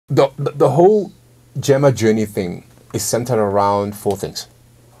The whole Gemma journey thing is centered around four things.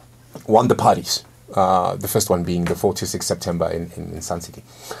 One, the parties. The first one being the 4 to 6 September in Sun City.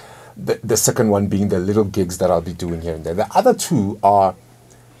 The second one being the little gigs that I'll be doing here and there. The other two are,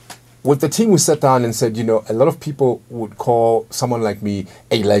 with the team we sat down and said, a lot of people would call someone like me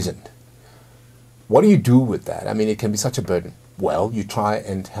a legend. What do you do with that? I mean, it can be such a burden. Well, you try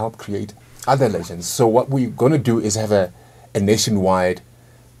and help create other legends. So what we're going to do is have a nationwide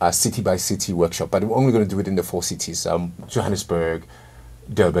city by city workshop, but we're only going to do it in the four cities, Johannesburg,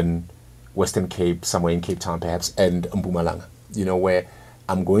 Durban, Western Cape, somewhere in Cape Town perhaps, and Mpumalanga, where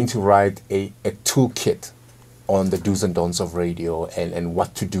I'm going to write a toolkit on the do's and don'ts of radio and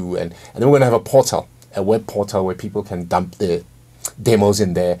what to do. And then we're going to have a web portal where people can dump their demos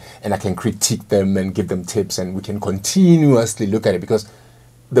in there and I can critique them and give them tips and we can continuously look at it, because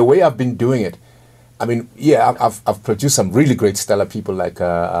the way I've been doing it, I mean, yeah, I've produced some really great stellar people like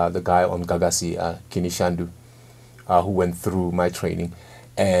the guy on Gagasi, Kini Shandu, who went through my training,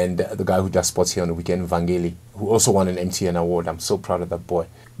 and the guy who does sports here on the weekend, Vangeli, who also won an MTN award. I'm so proud of that boy.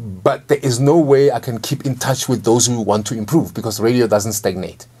 But there is no way I can keep in touch with those who want to improve, because radio doesn't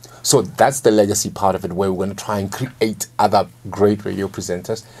stagnate. So that's the legacy part of it, where we're going to try and create other great radio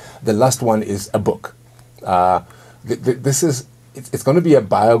presenters. The last one is a book. It's going to be a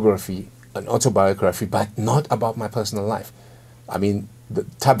biography, an autobiography, but not about my personal life. I mean, the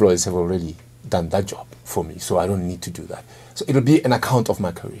tabloids have already done that job for me, so I don't need to do that. So it'll be an account of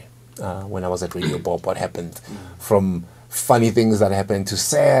my career. When I was at Radio Bob, what happened, from funny things that happened to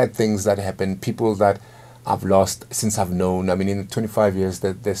sad things that happened, people that I've lost since I've known. I mean, in 25 years,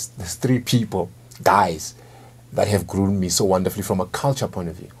 there's three people, guys, that have groomed me so wonderfully from a culture point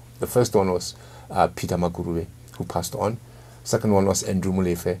of view. The first one was Peter Magurube, who passed on. Second one was Andrew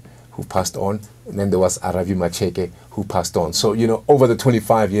Mulefe, who passed on. And then there was Aravi Macheke, who passed on. So, over the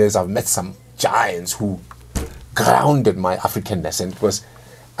 25 years, I've met some giants who grounded my Africanness. And it was,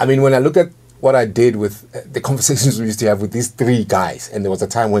 I mean, when I look at what I did with the conversations we used to have with these three guys, and there was a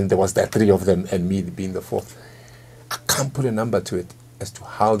time when there was that three of them and me being the fourth, I can't put a number to it as to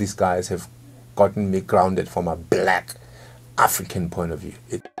how these guys have gotten me grounded from a black African point of view.